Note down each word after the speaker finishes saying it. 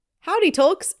Howdy,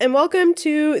 Tolks, and welcome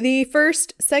to the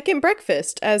first Second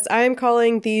Breakfast, as I am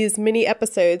calling these mini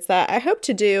episodes that I hope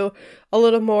to do a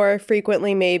little more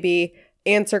frequently, maybe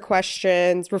answer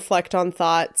questions, reflect on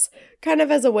thoughts, kind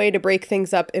of as a way to break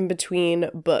things up in between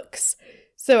books.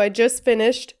 So I just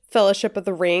finished Fellowship of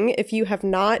the Ring. If you have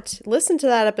not listened to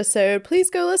that episode, please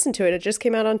go listen to it. It just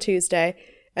came out on Tuesday.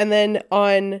 And then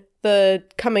on the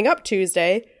coming up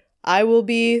Tuesday, I will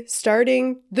be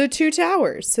starting The Two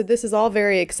Towers. So this is all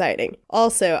very exciting.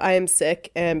 Also, I am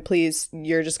sick, and please,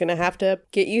 you're just going to have to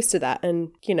get used to that and,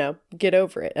 get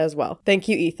over it as well. Thank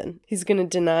you, Ethan. He's going to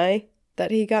deny that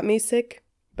he got me sick,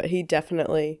 but he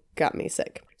definitely got me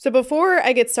sick. So before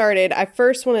I get started, I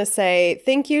first want to say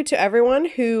thank you to everyone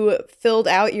who filled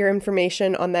out your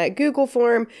information on that Google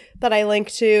form that I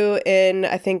linked to in,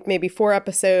 I think, maybe 4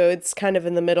 episodes, kind of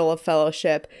in the middle of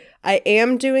Fellowship. I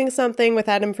am doing something with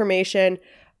that information.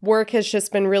 Work has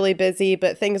just been really busy,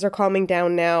 but things are calming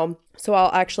down now, so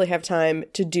I'll actually have time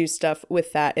to do stuff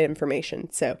with that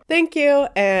information. So thank you,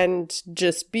 and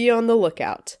just be on the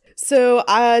lookout. So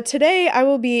today I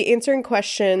will be answering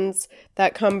questions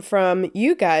that come from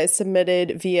you guys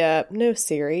submitted via, no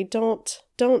Siri, don't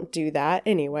do that.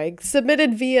 Anyway,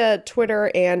 submitted via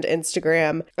Twitter and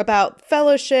Instagram about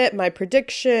Fellowship, my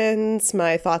predictions,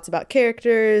 my thoughts about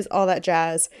characters, all that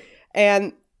jazz.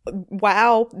 And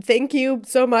wow, thank you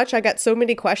so much. I got so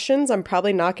many questions. I'm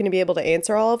probably not going to be able to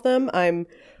answer all of them. I'm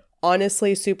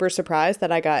honestly super surprised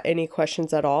that I got any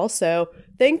questions at all. So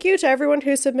thank you to everyone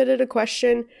who submitted a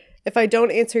question. If I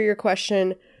don't answer your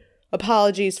question,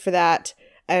 apologies for that.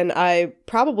 And I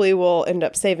probably will end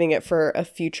up saving it for a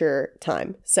future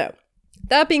time. So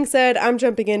that being said, I'm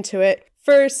jumping into it.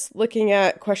 First, looking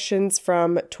at questions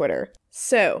from Twitter.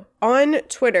 So on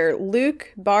Twitter,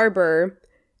 Luke Barber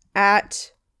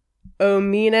at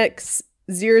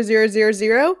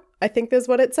Omenix0000, I think that's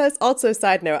what it says. Also,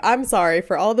 side note, I'm sorry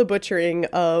for all the butchering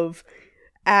of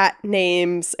at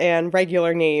names and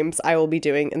regular names I will be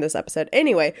doing in this episode.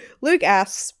 Anyway, Luke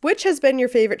asks, which has been your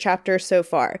favorite chapter so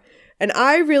far? And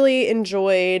I really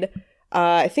enjoyed,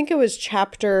 I think it was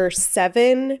chapter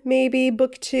 7, maybe,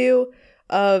 book 2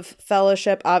 of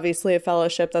Fellowship. Obviously, a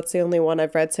Fellowship, that's the only one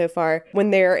I've read so far.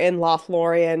 When they're in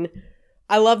Lothlorien.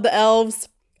 I love the elves.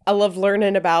 I love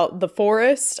learning about the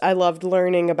forest. I loved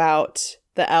learning about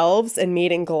the elves and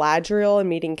meeting Galadriel and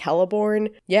meeting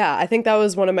Celeborn. Yeah, I think that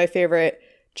was one of my favorite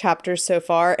chapters so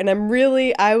far. And I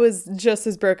was just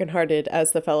as brokenhearted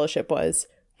as the Fellowship was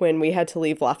when we had to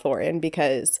leave Lothlorien,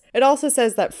 because it also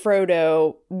says that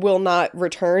Frodo will not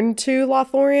return to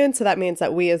Lothlorien. So that means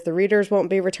that we as the readers won't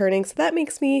be returning. So that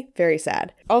makes me very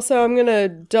sad. Also, I'm going to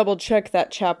double check that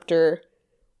chapter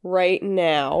right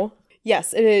now.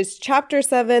 Yes, it is chapter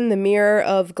 7, The Mirror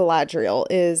of Galadriel,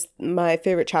 is my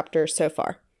favorite chapter so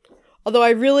far. Although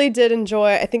I really did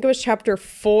enjoy, I think it was chapter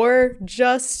 4,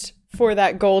 just for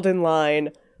that golden line,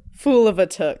 "Fool of a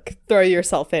Took, throw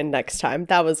yourself in next time."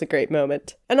 That was a great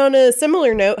moment. And on a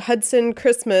similar note, Hudson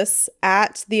Christmas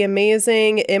at the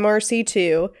amazing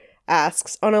MRC2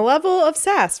 asks, on a level of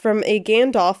sass from a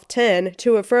Gandalf 10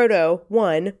 to a Frodo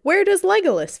 1, where does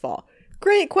Legolas fall?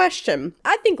 Great question.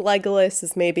 I think Legolas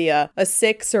is maybe a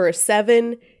 6 or a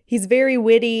 7. He's very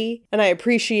witty, and I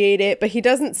appreciate it, but he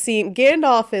doesn't seem...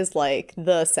 Gandalf is like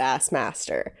the sass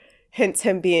master, hence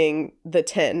him being the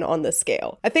 10 on the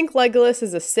scale. I think Legolas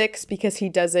is a 6 because he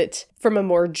does it from a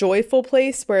more joyful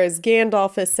place, whereas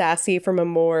Gandalf is sassy from a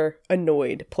more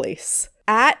annoyed place.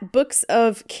 At Books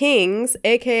of Kings,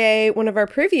 aka one of our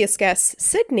previous guests,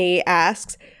 Sydney,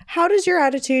 asks, how does your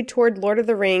attitude toward Lord of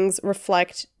the Rings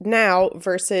reflect now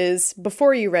versus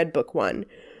before you read book 1?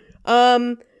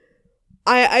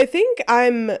 I think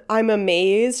I'm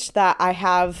amazed that I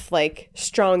have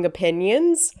strong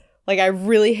opinions. I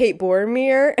really hate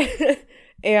Boromir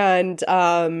and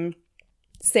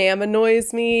Sam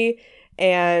annoys me,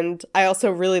 and I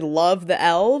also really love the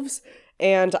elves.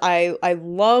 And I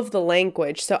love the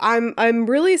language. So I'm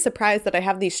really surprised that I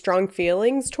have these strong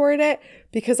feelings toward it,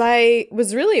 because I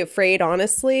was really afraid,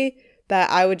 honestly,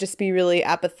 that I would just be really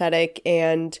apathetic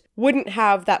and wouldn't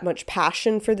have that much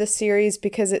passion for this series,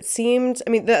 because it seemed,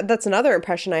 that's another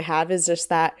impression I have, is just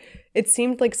that it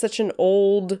seemed like such an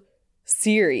old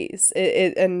series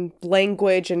and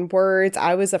language and words.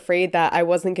 I was afraid that I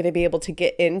wasn't going to be able to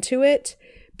get into it,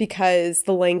 because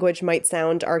the language might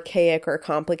sound archaic or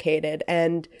complicated,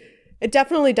 and it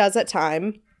definitely does at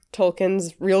times.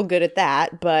 Tolkien's real good at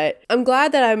that, but I'm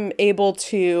glad that I'm able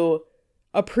to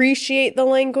appreciate the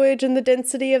language and the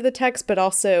density of the text, but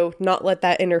also not let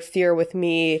that interfere with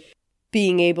me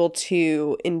being able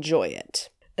to enjoy it.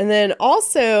 And then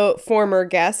also former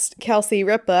guest Kelsey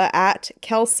Ripa at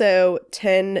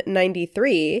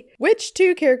Kelso1093. Which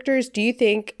two characters do you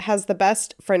think has the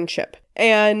best friendship?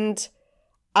 And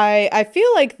I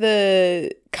feel like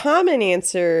the common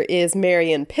answer is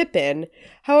Merry and Pippin.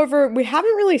 However, we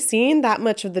haven't really seen that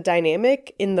much of the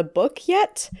dynamic in the book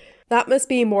yet. That must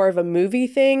be more of a movie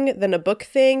thing than a book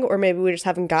thing, or maybe we just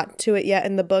haven't gotten to it yet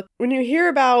in the book. When you hear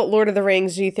about Lord of the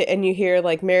Rings, and you hear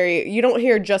like Merry, you don't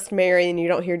hear just Merry and you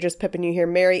don't hear just Pippin, you hear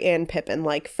Merry and Pippin,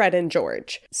 like Fred and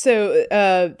George. So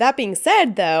that being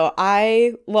said, though,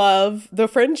 I love the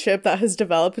friendship that has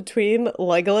developed between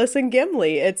Legolas and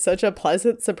Gimli. It's such a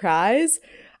pleasant surprise.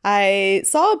 I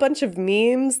saw a bunch of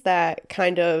memes that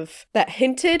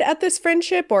hinted at this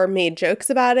friendship or made jokes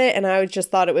about it, and I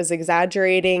just thought it was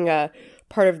exaggerating a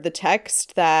part of the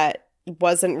text that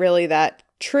wasn't really that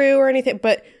true or anything.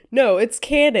 But no, it's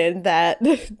canon that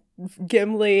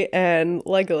Gimli and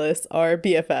Legolas are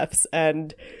BFFs,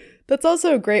 and that's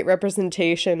also a great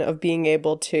representation of being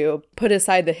able to put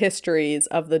aside the histories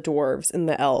of the dwarves and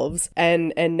the elves.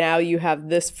 And now you have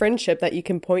this friendship that you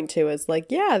can point to as like,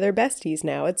 yeah, they're besties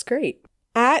now. It's great.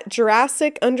 At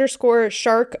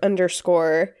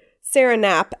Jurassic_Shark_, Sarah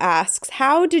Knapp asks,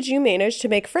 how did you manage to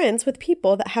make friends with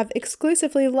people that have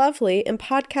exclusively lovely and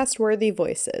podcast-worthy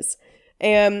voices?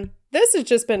 And this has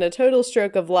just been a total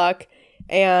stroke of luck.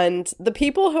 And the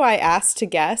people who I asked to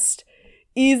guest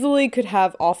easily could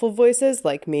have awful voices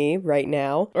like me right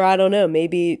now. Or I don't know,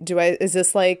 maybe is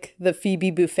this like the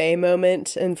Phoebe Buffay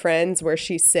moment in Friends where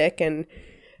she's sick and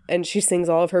she sings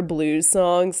all of her blues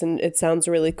songs and it sounds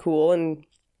really cool and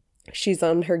she's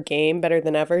on her game better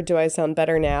than ever. Do I sound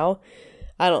better now?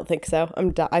 I don't think so.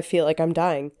 I feel like I'm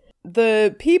dying.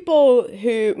 The people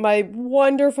my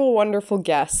wonderful, wonderful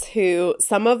guests who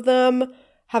some of them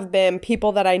have been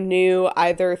people that I knew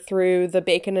either through the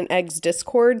Bacon and Eggs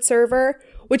Discord server,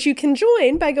 which you can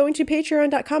join by going to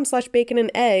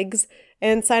patreon.com/baconandeggs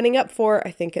and signing up for,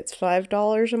 I think it's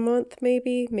 $5 a month,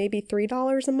 maybe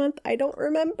 $3 a month. I don't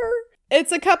remember.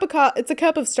 It's a cup of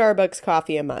Starbucks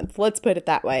coffee a month. Let's put it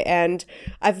that way. And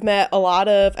I've met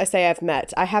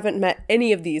I haven't met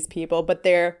any of these people, but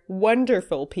they're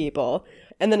wonderful people.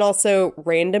 And then also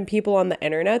random people on the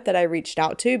internet that I reached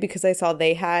out to because I saw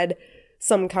they had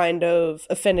some kind of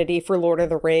affinity for Lord of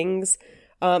the Rings,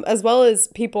 as well as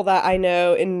people that I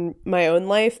know in my own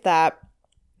life that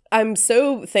I'm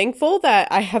so thankful that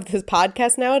I have this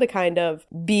podcast now to kind of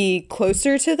be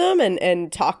closer to them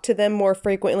and talk to them more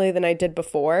frequently than I did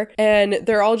before. And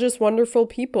they're all just wonderful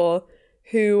people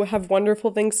who have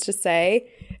wonderful things to say.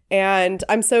 And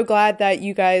I'm so glad that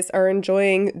you guys are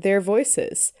enjoying their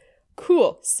voices.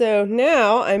 Cool. So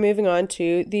now I'm moving on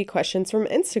to the questions from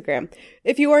Instagram.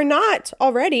 If you are not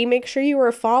already, make sure you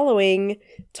are following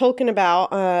Tolkien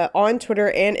About on Twitter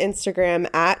and Instagram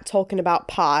at Tolkien About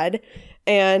Pod.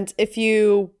 And if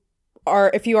you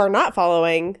are not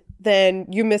following, then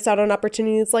you miss out on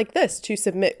opportunities like this to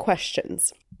submit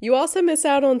questions. You also miss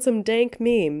out on some dank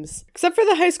memes. Except for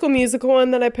the High School Musical one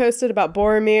that I posted about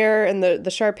Boromir and the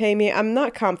Sharpay meme. I'm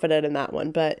not confident in that one,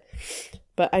 but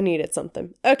I needed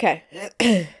something. Okay.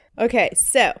 Okay,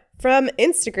 so from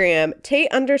Instagram,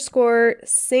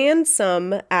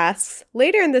 Tate_Sansum asks,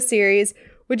 later in the series,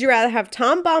 would you rather have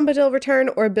Tom Bombadil return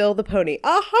or Bill the Pony?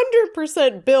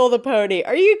 100% Bill the Pony.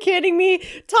 Are you kidding me?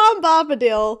 Tom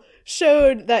Bombadil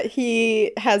showed that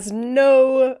he has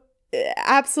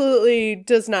absolutely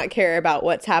does not care about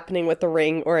what's happening with the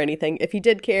ring or anything. If he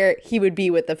did care, he would be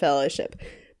with the Fellowship.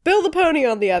 Bill the Pony,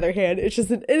 on the other hand, is just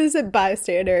an innocent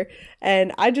bystander,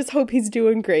 and I just hope he's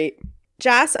doing great.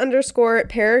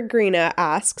 Jas_Peregrina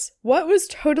asks, what was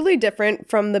totally different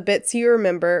from the bits you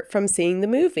remember from seeing the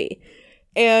movie?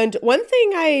 And one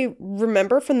thing I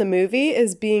remember from the movie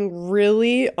is being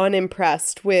really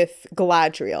unimpressed with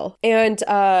Galadriel. And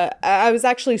I was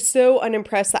actually so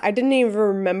unimpressed that I didn't even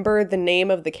remember the name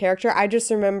of the character. I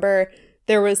just remember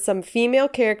there was some female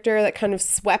character that kind of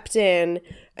swept in,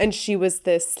 and she was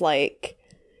this like,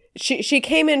 she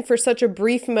came in for such a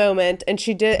brief moment, and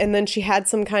then she had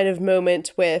some kind of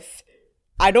moment with,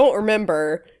 I don't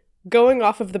remember, going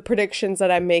off of the predictions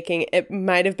that I'm making, it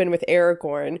might have been with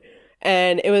Aragorn,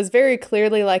 and it was very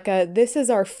clearly like this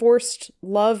is our forced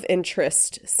love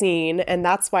interest scene, and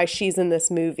that's why she's in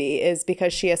this movie, is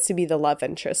because she has to be the love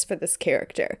interest for this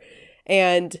character.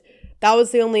 And that was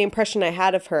the only impression I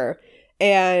had of her.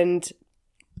 And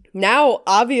now,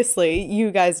 obviously,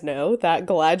 you guys know that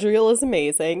Galadriel is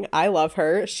amazing. I love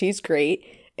her. She's great.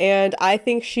 And I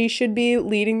think she should be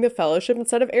leading the Fellowship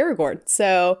instead of Aragorn.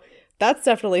 So that's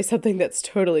definitely something that's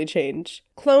totally changed.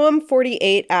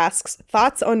 Cloam48 asks,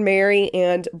 thoughts on Merry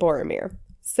and Boromir?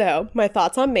 So my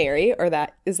thoughts on Merry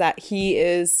is that he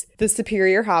is the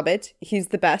superior hobbit. He's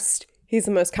the best. He's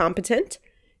the most competent.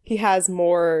 He has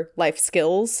more life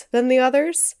skills than the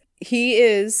others. He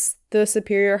is the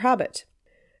superior hobbit.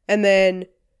 And then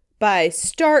by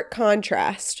stark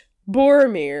contrast,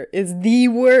 Boromir is the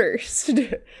worst.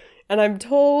 And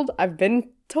I've been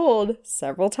told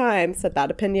several times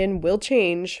that opinion will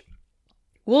change.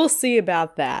 We'll see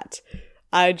about that.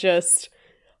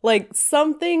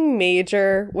 Something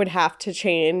major would have to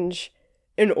change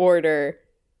in order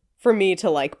for me to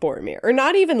like Boromir. Or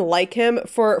not even like him,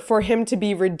 for him to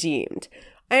be redeemed.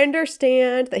 I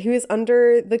understand that he was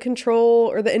under the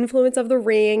control or the influence of the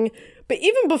ring, but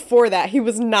even before that, he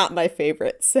was not my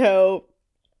favorite. So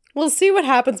we'll see what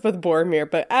happens with Boromir,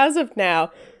 but as of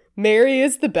now, Merry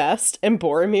is the best and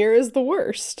Boromir is the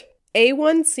worst.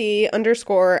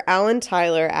 A1C_Alan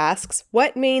Tyler asks,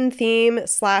 what main theme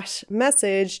 /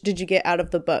 message did you get out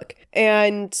of the book?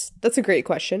 And that's a great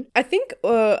question. I think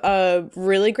a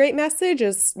really great message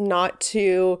is not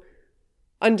to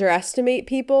underestimate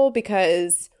people,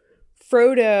 because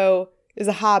Frodo is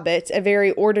a hobbit, a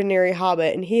very ordinary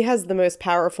hobbit, and he has the most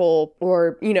powerful,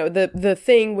 or, the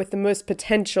thing with the most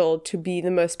potential to be the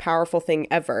most powerful thing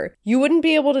ever. You wouldn't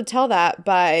be able to tell that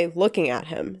by looking at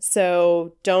him.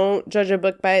 So don't judge a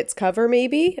book by its cover,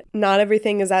 maybe. Not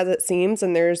everything is as it seems,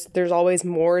 and there's always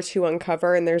more to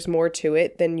uncover, and there's more to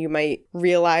it than you might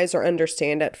realize or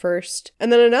understand at first.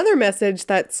 And then another message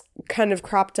that's kind of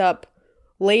cropped up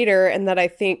later, and that I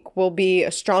think will be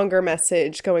a stronger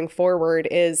message going forward,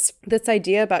 is this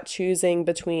idea about choosing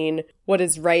between what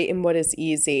is right and what is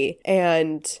easy.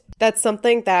 And that's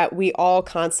something that we all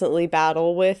constantly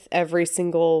battle with every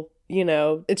single,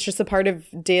 it's just a part of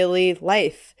daily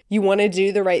life. You want to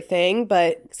do the right thing,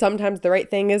 but sometimes the right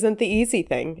thing isn't the easy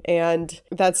thing. And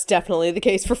that's definitely the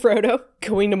case for Frodo.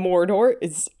 Going to Mordor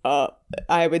is,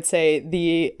 I would say,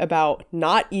 the about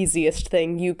not easiest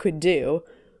thing you could do.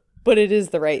 But it is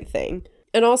the right thing.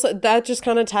 And also, that just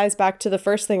kind of ties back to the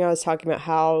first thing I was talking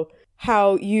about,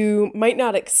 how you might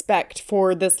not expect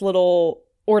for this little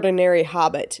ordinary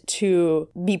hobbit to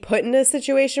be put in a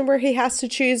situation where he has to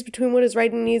choose between what is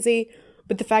right and easy.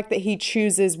 But the fact that he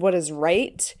chooses what is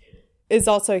right is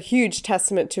also a huge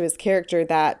testament to his character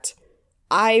that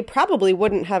I probably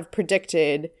wouldn't have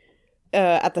predicted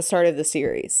at the start of the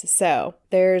series. So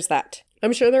there's that.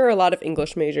 I'm sure there are a lot of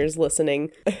English majors listening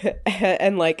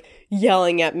and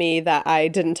yelling at me that I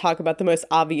didn't talk about the most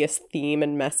obvious theme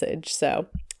and message. So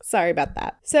sorry about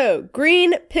that. So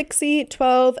Green Pixie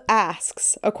 12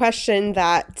 asks a question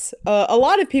that a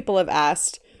lot of people have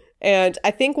asked, and I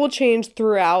think will change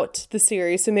throughout the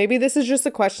series. So maybe this is just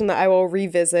a question that I will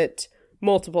revisit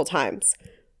multiple times.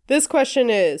 This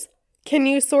question is, can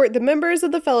you sort the members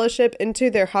of the Fellowship into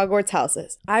their Hogwarts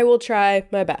houses? I will try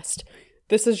my best.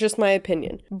 This is just my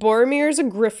opinion. Boromir is a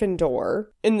Gryffindor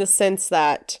in the sense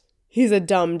that he's a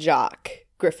dumb jock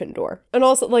Gryffindor. And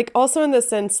also in the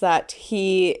sense that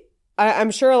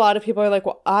I'm sure a lot of people are like,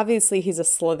 well, obviously he's a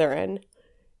Slytherin.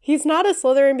 He's not a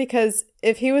Slytherin because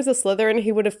if he was a Slytherin,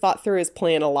 he would have thought through his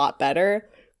plan a lot better.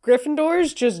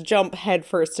 Gryffindors just jump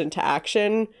headfirst into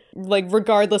action,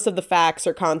 regardless of the facts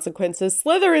or consequences.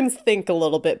 Slytherins think a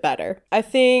little bit better. I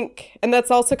think, and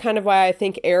that's also kind of why I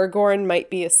think Aragorn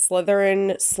might be a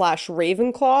Slytherin /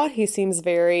 Ravenclaw. He seems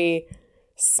very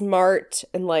smart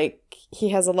and he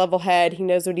has a level head. He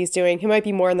knows what he's doing. He might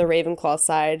be more on the Ravenclaw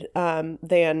side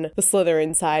than the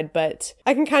Slytherin side, but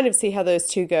I can kind of see how those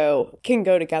two can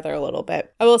go together a little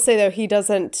bit. I will say though,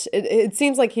 it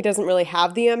seems like he doesn't really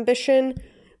have the ambition,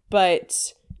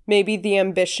 but maybe the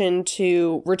ambition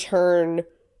to return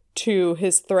to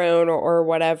his throne or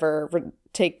whatever,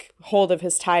 take hold of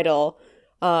his title,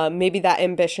 maybe that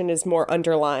ambition is more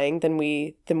underlying than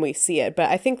we see it. But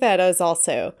I think that is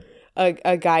also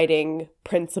a guiding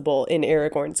principle in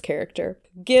Aragorn's character.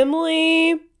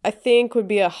 Gimli, I think, would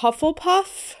be a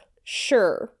Hufflepuff.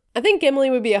 Sure. I think Gimli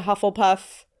would be a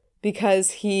Hufflepuff because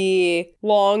he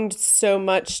longed so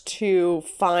much to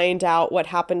find out what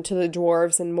happened to the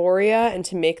dwarves in Moria and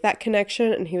to make that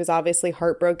connection. And he was obviously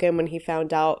heartbroken when he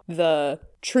found out the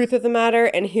truth of the matter.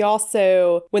 And he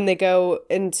also, when they go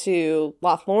into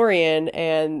Lothlorien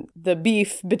and the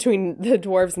beef between the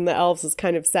dwarves and the elves is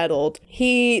kind of settled,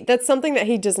 that's something that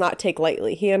he does not take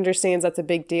lightly. He understands that's a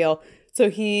big deal. So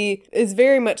he is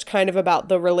very much kind of about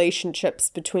the relationships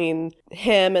between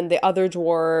him and the other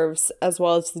dwarves, as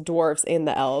well as the dwarves and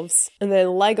the elves. And then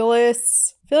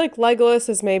Legolas, I feel like Legolas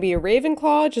is maybe a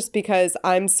Ravenclaw, just because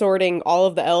I'm sorting all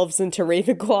of the elves into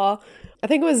Ravenclaw. I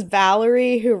think it was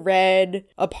Valerie who read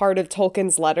a part of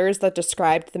Tolkien's letters that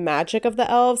described the magic of the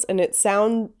elves, and it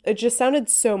just sounded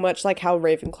so much like how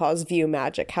Ravenclaws view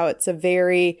magic, how it's a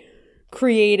very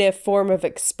creative form of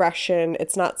expression.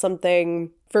 It's not something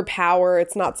for power.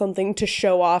 It's not something to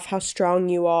show off how strong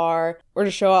you are or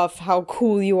to show off how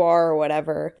cool you are or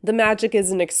whatever. The magic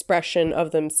is an expression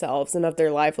of themselves and of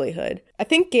their livelihood. I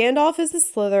think Gandalf is a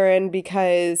Slytherin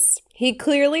because he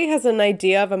clearly has an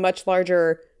idea of a much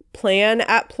larger plan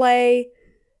at play,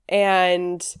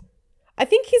 and I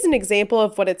think he's an example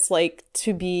of what it's like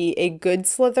to be a good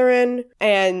Slytherin,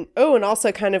 and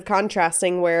also kind of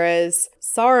contrasting, whereas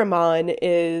Saruman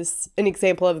is an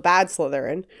example of a bad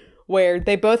Slytherin, where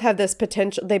they both have this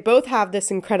potential, they both have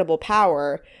this incredible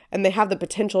power, and they have the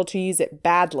potential to use it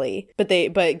badly, but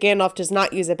Gandalf does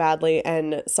not use it badly,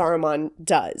 and Saruman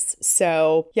does.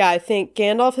 So yeah, I think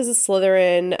Gandalf is a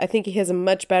Slytherin. I think he has a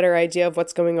much better idea of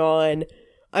what's going on.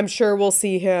 I'm sure we'll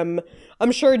see him.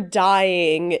 I'm sure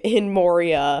dying in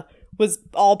Moria was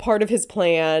all part of his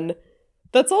plan.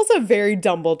 That's also very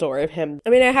Dumbledore of him. I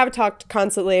mean, I have talked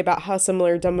constantly about how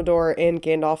similar Dumbledore and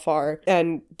Gandalf are.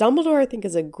 And Dumbledore, I think,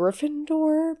 is a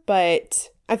Gryffindor, but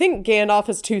I think Gandalf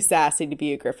is too sassy to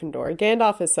be a Gryffindor.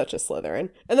 Gandalf is such a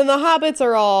Slytherin. And then the Hobbits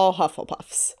are all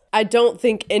Hufflepuffs. I don't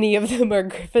think any of them are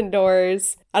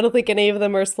Gryffindors. I don't think any of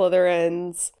them are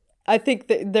Slytherins. I think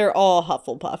that they're all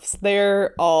Hufflepuffs.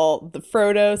 They're all, the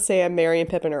Frodo, Sam, Merry, and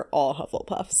Pippin are all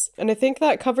Hufflepuffs. And I think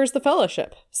that covers the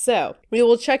Fellowship. So, we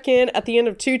will check in at the end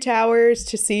of Two Towers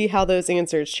to see how those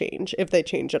answers change, if they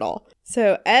change at all.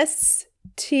 So,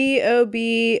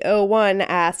 STOB01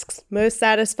 asks, most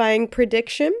satisfying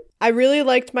prediction? I really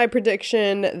liked my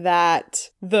prediction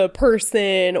that the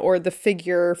person or the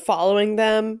figure following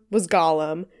them was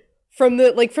Gollum. From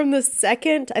the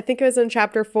second, I think it was in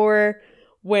chapter 4,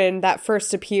 when that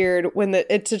first appeared, when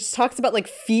it just talks about like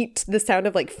feet, the sound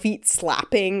of like feet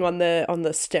slapping on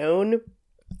the stone.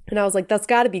 And I was like, that's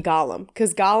gotta be Gollum.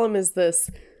 Because Gollum is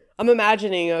this, I'm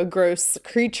imagining a gross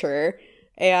creature,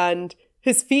 and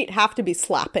his feet have to be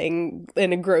slapping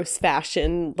in a gross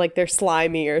fashion, like they're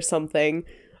slimy or something.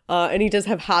 And he does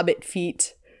have hobbit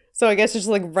feet. So I guess just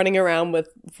like running around with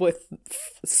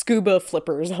scuba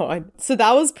flippers on. So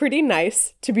that was pretty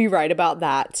nice to be right about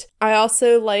that. I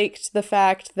also liked the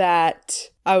fact that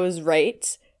I was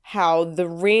right, how the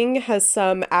ring has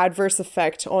some adverse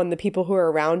effect on the people who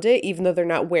are around it, even though they're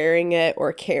not wearing it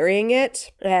or carrying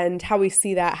it, and how we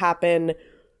see that happen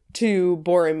to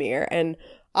Boromir. And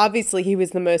obviously he was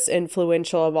the most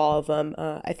influential of all of them,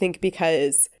 I think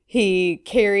because he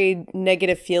carried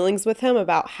negative feelings with him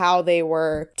about how they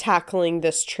were tackling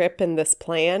this trip and this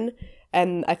plan.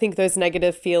 And I think those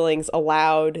negative feelings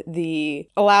allowed the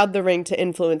ring to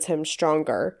influence him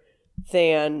stronger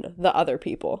than the other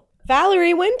people.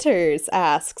 Valerie Winters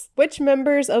asks, which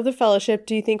members of the Fellowship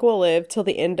do you think will live till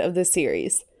the end of the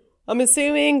series? I'm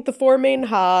assuming the four main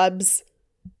Hobbs,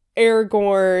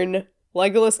 Aragorn,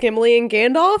 Legolas, Gimli, and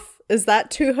Gandalf? Is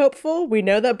that too hopeful? We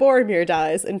know that Boromir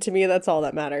dies, and to me, that's all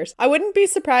that matters. I wouldn't be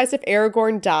surprised if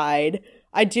Aragorn died.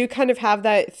 I do kind of have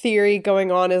that theory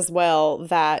going on as well,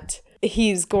 that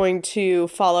he's going to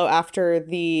follow after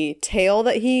the tale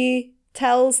that he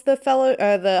tells the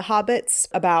hobbits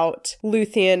about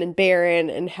Luthien and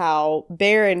Beren, and how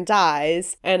Beren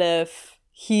dies, and if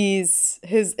his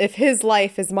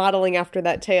life is modeling after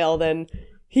that tale, then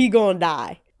he gonna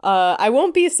die. I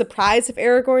won't be surprised if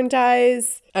Aragorn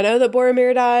dies. I know that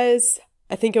Boromir dies.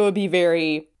 I think it would be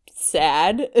very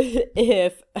sad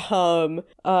if, and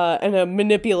a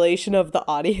manipulation of the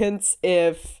audience,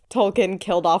 if Tolkien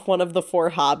killed off one of the four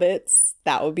hobbits.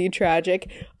 That would be tragic.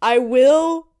 I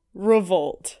will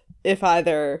revolt if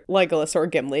either Legolas or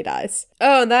Gimli dies.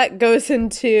 Oh, and that goes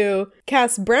into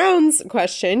Cass Brown's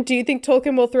question. Do you think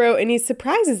Tolkien will throw any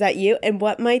surprises at you, and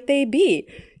what might they be?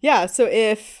 Yeah, so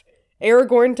if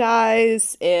Aragorn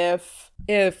dies, if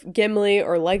Gimli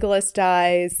or Legolas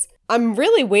dies, I'm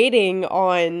really waiting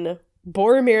on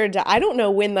Boromir to die. I don't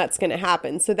know when that's going to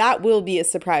happen, so that will be a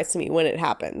surprise to me when it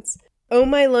happens. Oh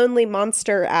My Lonely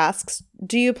Monster asks,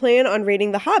 do you plan on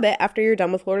reading The Hobbit after you're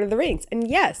done with Lord of the Rings? And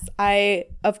yes, I,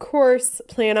 of course,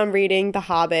 plan on reading The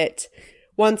Hobbit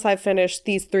once I've finished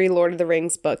these 3 Lord of the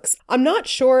Rings books. I'm not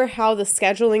sure how the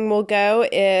scheduling will go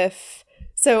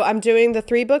So I'm doing the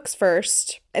 3 books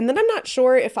first, and then I'm not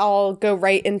sure if I'll go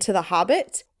right into The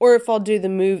Hobbit, or if I'll do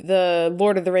the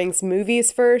Lord of the Rings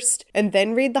movies first, and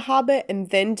then read The Hobbit,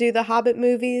 and then do the Hobbit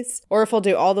movies, or if I'll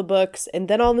do all the books and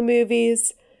then all the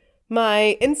movies.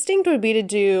 My instinct would be to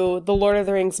do the Lord of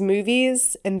the Rings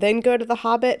movies and then go to The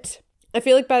Hobbit, I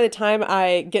feel like by the time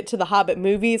I get to the Hobbit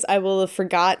movies, I will have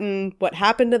forgotten what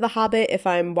happened to the Hobbit if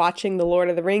I'm watching the Lord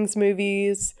of the Rings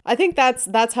movies. I think that's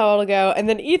how it'll go. And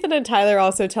then Ethan and Tyler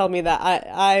also tell me that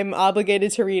I'm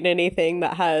obligated to read anything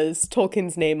that has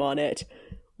Tolkien's name on it.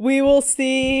 We will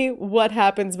see what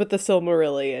happens with the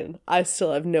Silmarillion. I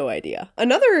still have no idea.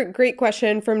 Another great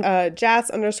question from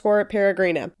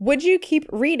Jas_Peregrina. Would you keep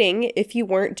reading if you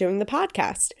weren't doing the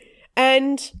podcast?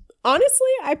 And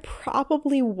honestly, I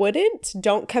probably wouldn't.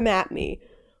 Don't come at me.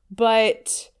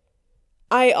 But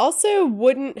I also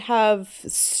wouldn't have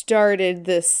started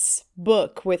this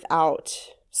book without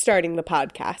starting the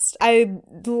podcast. I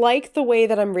like the way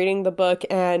that I'm reading the book,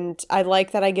 and I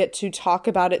like that I get to talk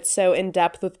about it so in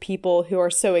depth with people who are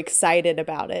so excited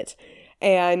about it.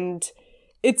 And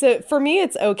for me,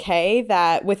 it's okay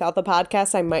that without the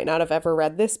podcast, I might not have ever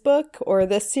read this book or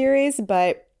this series,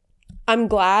 but I'm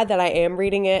glad that I am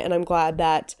reading it, and I'm glad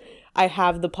that I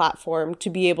have the platform to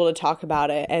be able to talk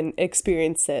about it and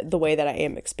experience it the way that I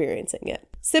am experiencing it.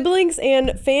 Siblings and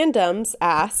Fandoms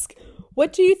ask,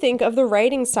 what do you think of the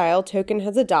writing style Tolkien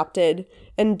has adopted,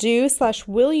 and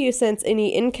will you sense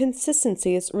any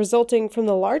inconsistencies resulting from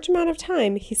the large amount of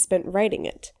time he spent writing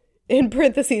it? In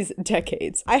parentheses,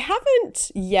 decades. I haven't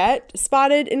yet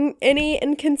spotted any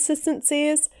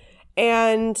inconsistencies,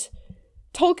 and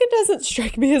Tolkien doesn't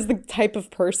strike me as the type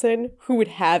of person who would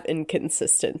have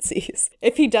inconsistencies.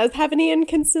 If he does have any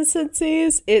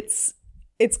inconsistencies, it's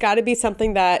got to be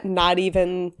something that not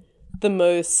even the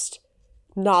most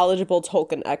knowledgeable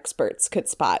Tolkien experts could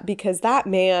spot, because that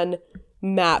man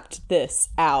mapped this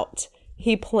out.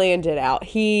 He planned it out.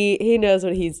 He knows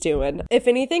what he's doing. If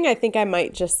anything, I think I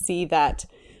might just see that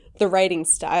the writing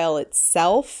style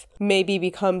itself maybe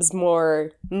becomes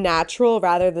more natural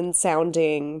rather than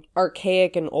sounding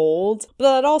archaic and old. But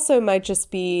that also might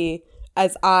just be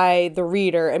as I, the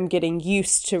reader, am getting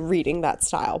used to reading that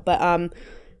style. But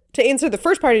to answer the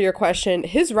first part of your question,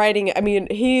 his writing, I mean,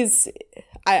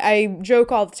 I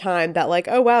joke all the time that like,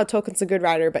 oh wow, Tolkien's a good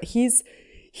writer, but he's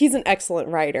an excellent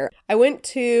writer. I went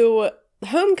to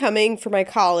homecoming for my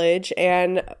college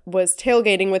and was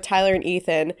tailgating with Tyler and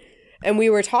Ethan, and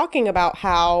we were talking about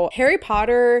how Harry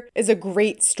Potter is a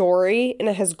great story and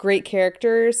it has great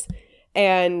characters,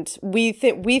 and we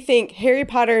think Harry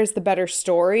Potter is the better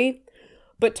story,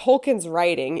 but Tolkien's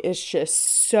writing is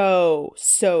just so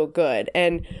good.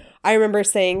 And I remember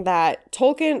saying that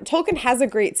Tolkien has a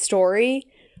great story,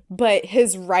 but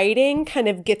his writing kind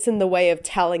of gets in the way of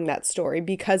telling that story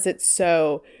because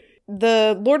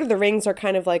the Lord of the Rings are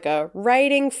kind of like a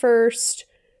writing first,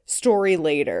 story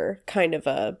later kind of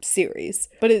a series.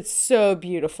 But it's so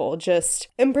beautiful. Just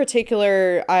in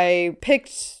particular, I think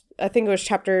it was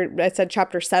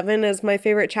chapter 7 as my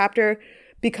favorite chapter,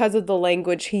 because of the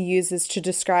language he uses to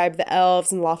describe the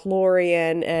elves and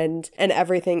Lothlorien and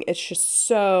everything. It's just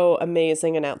so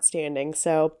amazing and outstanding.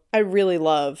 So I really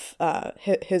love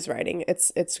his writing.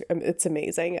 It's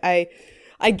amazing.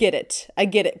 I get it. I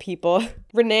get it, people.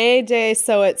 Renee de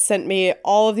Soet sent me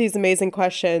all of these amazing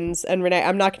questions. And Renee,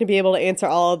 I'm not going to be able to answer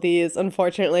all of these,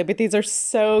 unfortunately, but these are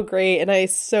so great. And I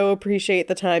so appreciate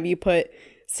the time you put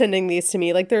sending these to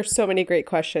me. Like, there's so many great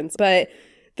questions, but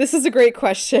this is a great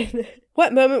question.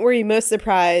 What moment were you most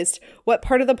surprised? What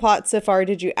part of the plot so far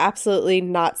did you absolutely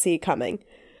not see coming?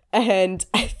 And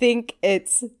I think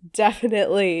it's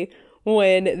definitely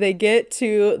when they get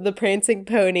to the Prancing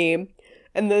Pony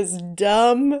and this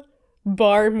dumb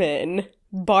barley man,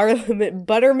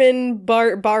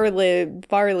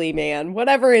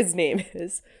 whatever his name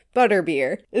is,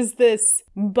 Butterbeer, is this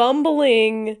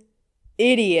bumbling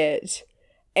idiot.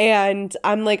 And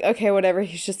I'm like, okay, whatever.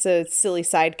 He's just a silly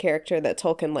side character that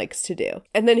Tolkien likes to do.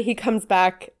 And then he comes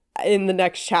back in the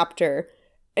next chapter,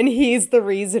 and he's the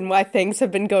reason why things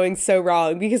have been going so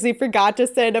wrong, because he forgot to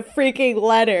send a freaking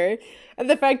letter. And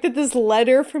the fact that this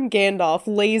letter from Gandalf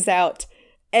lays out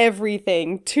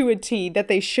everything to a T that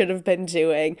they should have been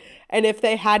doing. And if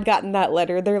they had gotten that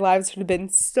letter, their lives would have been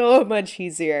so much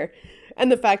easier.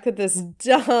 And the fact that this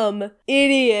dumb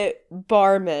idiot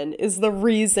barman is the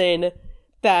reason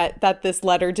that this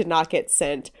letter did not get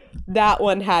sent, that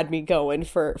one had me going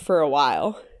for a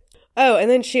while. Oh,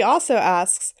 and then she also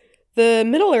asks, the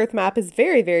Middle-earth map is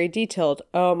very, very detailed.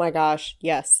 Oh my gosh,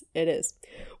 yes, it is.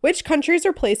 Which countries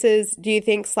or places do you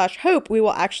think / hope we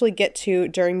will actually get to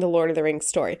during the Lord of the Rings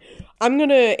story? I'm going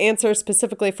to answer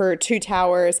specifically for Two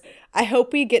Towers. I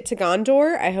hope we get to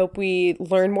Gondor. I hope we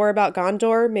learn more about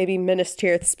Gondor, maybe Minas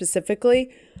Tirith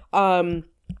specifically.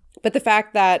 But the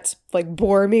fact that, like,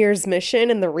 Boromir's mission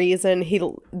and the reason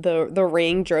the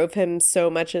ring drove him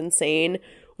so much insane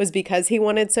was because he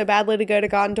wanted so badly to go to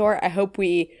Gondor. I hope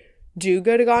we do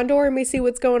go to Gondor and we see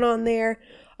what's going on there.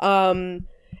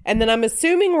 And then I'm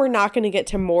assuming we're not going to get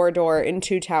to Mordor in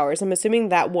Two Towers. I'm assuming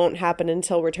that won't happen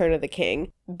until Return of the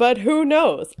King. But who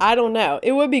knows? I don't know.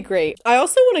 It would be great. I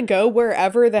also want to go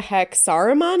wherever the heck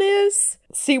Saruman is.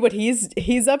 See what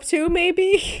he's up to,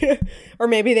 maybe. Or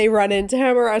maybe they run into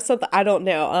him or something. I don't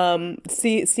know.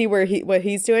 See what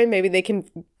he's doing. Maybe they can,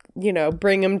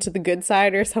 bring him to the good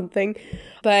side or something.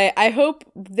 But I hope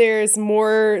there's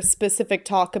more specific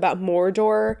talk about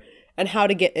Mordor and how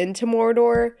to get into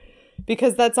Mordor.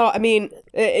 Because that's all, I mean,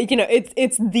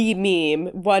 it's the meme.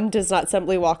 One does not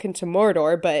simply walk into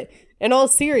Mordor, but in all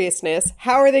seriousness,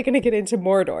 how are they going to get into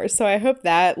Mordor? So I hope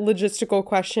that logistical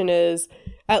question is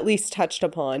at least touched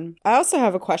upon. I also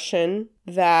have a question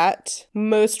that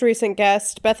most recent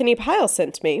guest Bethany Pyle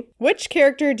sent me. Which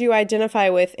character do you identify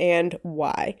with and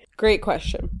why? Great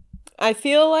question. I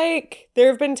feel like there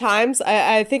have been times,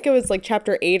 I think it was like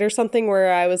chapter 8 or something,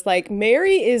 where I was like,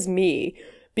 Mary is me.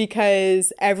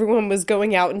 Because everyone was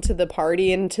going out into the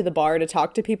party and to the bar to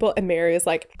talk to people. And Mary was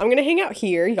like, I'm going to hang out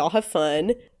here. Y'all have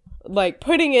fun. Like,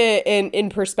 putting it in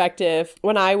perspective,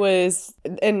 when I was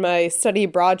in my study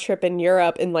abroad trip in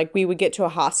Europe and like we would get to a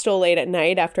hostel late at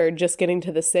night after just getting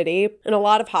to the city. And a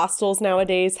lot of hostels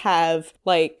nowadays have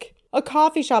like a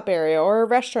coffee shop area or a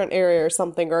restaurant area or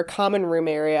something, or a common room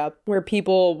area where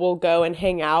people will go and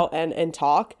hang out and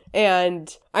talk.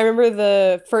 And I remember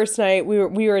the first night we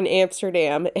were in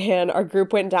Amsterdam and our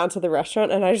group went down to the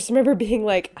restaurant, and I just remember being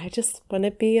like, I just want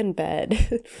to be in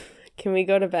bed. Can we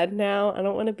go to bed now? I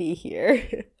don't want to be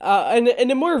here. And in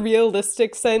a more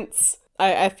realistic sense,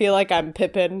 I feel like I'm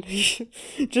Pippin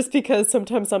just because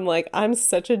sometimes I'm like, I'm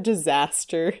such a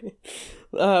disaster.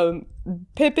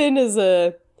 Pippin is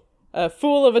a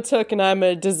fool of a took and I'm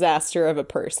a disaster of a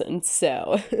person,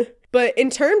 so... But in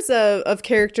terms of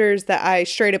characters that I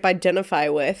straight up identify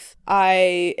with,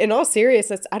 in all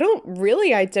seriousness, I don't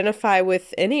really identify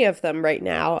with any of them right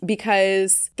now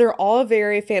because they're all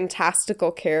very fantastical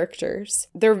characters.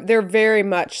 They're very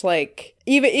much like,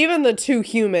 even the two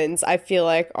humans, I feel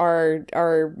like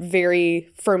are very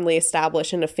firmly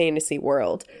established in a fantasy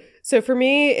world. So for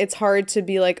me, it's hard to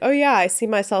be like, oh yeah, I see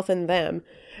myself in them.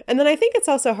 And then I think it's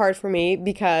also hard for me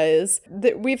because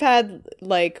we've had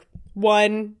like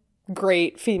one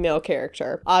great female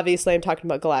character. Obviously, I'm talking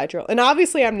about Galadriel. And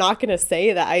obviously, I'm not going to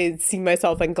say that I see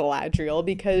myself in Galadriel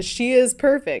because she is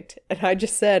perfect. And I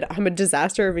just said, I'm a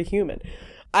disaster of a human.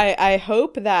 I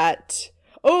hope that...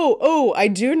 Oh, I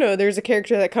do know there's a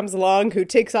character that comes along who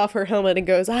takes off her helmet and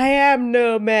goes, I am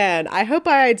no man. I hope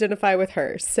I identify with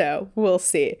her. So, we'll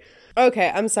see.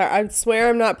 Okay, I'm sorry. I swear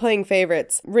I'm not playing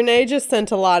favorites. Renee just sent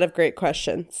a lot of great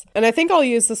questions. And I think I'll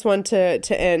use this one to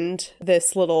end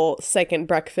this little second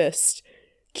breakfast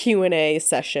Q&A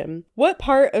session. What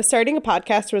part of starting a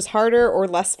podcast was harder or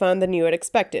less fun than you had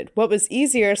expected? What was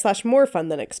easier / more fun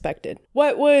than expected?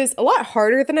 What was a lot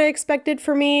harder than I expected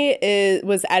for me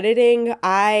was editing.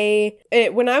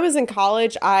 When I was in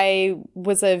college, I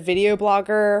was a video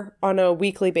blogger on a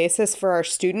weekly basis for our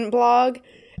student blog.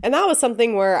 And that was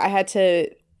something where I had to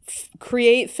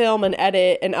create, film, and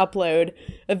edit and upload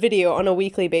a video on a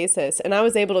weekly basis. And I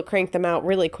was able to crank them out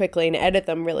really quickly and edit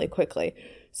them really quickly.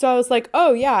 So I was like,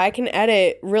 oh yeah, I can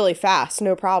edit really fast,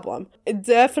 no problem. It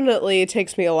definitely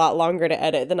takes me a lot longer to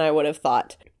edit than I would have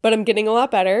thought. But I'm getting a lot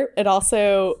better. It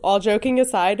also, all joking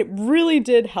aside, it really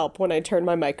did help when I turned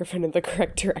my microphone in the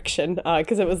correct direction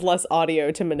because it was less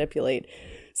audio to manipulate.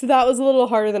 So that was a little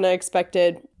harder than I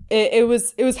expected. It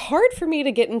was hard for me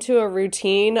to get into a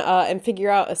routine and figure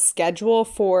out a schedule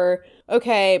for,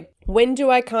 okay, when do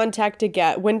I contact a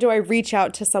guest? When do I reach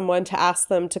out to someone to ask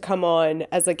them to come on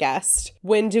as a guest?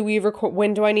 When do we record?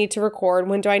 When do I need to record?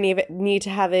 When do I need to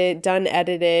have it done,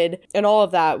 edited, and all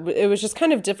of that? It was just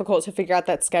kind of difficult to figure out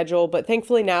that schedule, but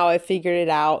thankfully now I've figured it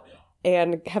out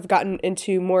and have gotten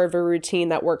into more of a routine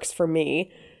that works for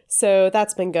me. So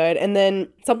that's been good. And then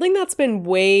something that's been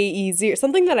way easier,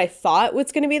 something that I thought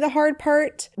was going to be the hard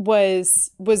part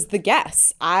was the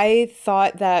guests. I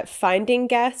thought that finding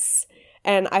guests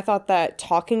and I thought that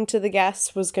talking to the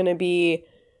guests was going to be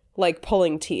like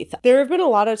pulling teeth. There have been a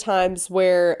lot of times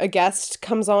where a guest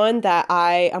comes on that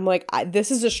I'm like,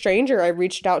 this is a stranger I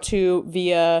reached out to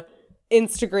via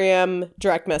Instagram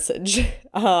direct message.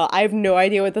 I have no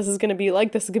idea what this is going to be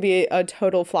like. This is going to be a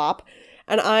total flop.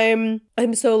 And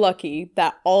I'm so lucky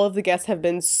that all of the guests have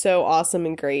been so awesome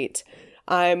and great.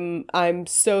 I'm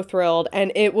so thrilled.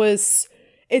 And it was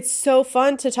it's so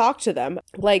fun to talk to them.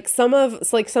 Like some of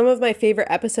my favorite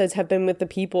episodes have been with the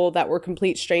people that were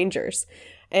complete strangers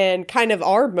and kind of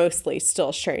are mostly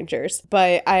still strangers.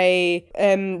 But I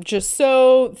am just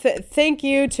so thank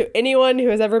you to anyone who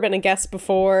has ever been a guest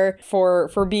before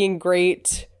for being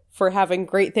great, for having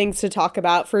great things to talk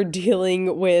about, for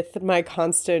dealing with my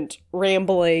constant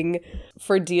rambling,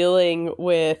 for dealing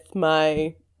with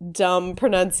my dumb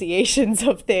pronunciations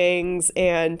of things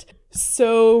and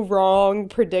so wrong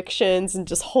predictions and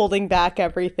just holding back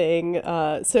everything.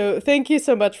 So thank you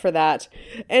so much for that.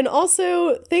 And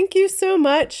also thank you so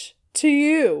much to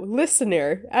you,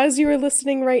 listener, as you are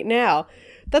listening right now.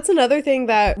 That's another thing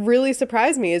that really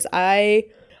surprised me is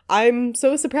I'm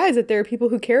so surprised that there are people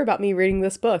who care about me reading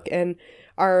this book and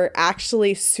are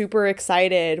actually super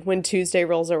excited when Tuesday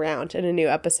rolls around and a new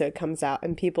episode comes out,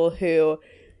 and people who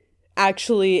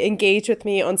actually engage with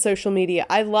me on social media.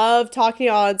 I love talking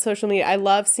to y'all on social media. I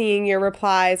love seeing your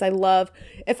replies.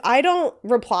 If I don't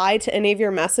reply to any of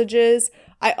your messages,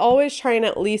 I always try and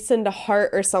at least send a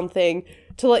heart or something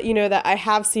to let you know that I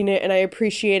have seen it and I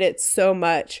appreciate it so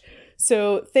much.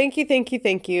 So thank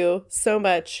you so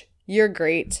much. You're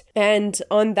great. And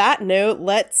on that note,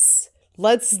 let's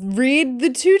read The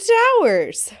Two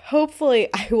Towers. Hopefully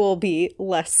I will be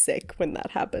less sick when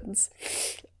that happens.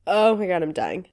 Oh my God, I'm dying.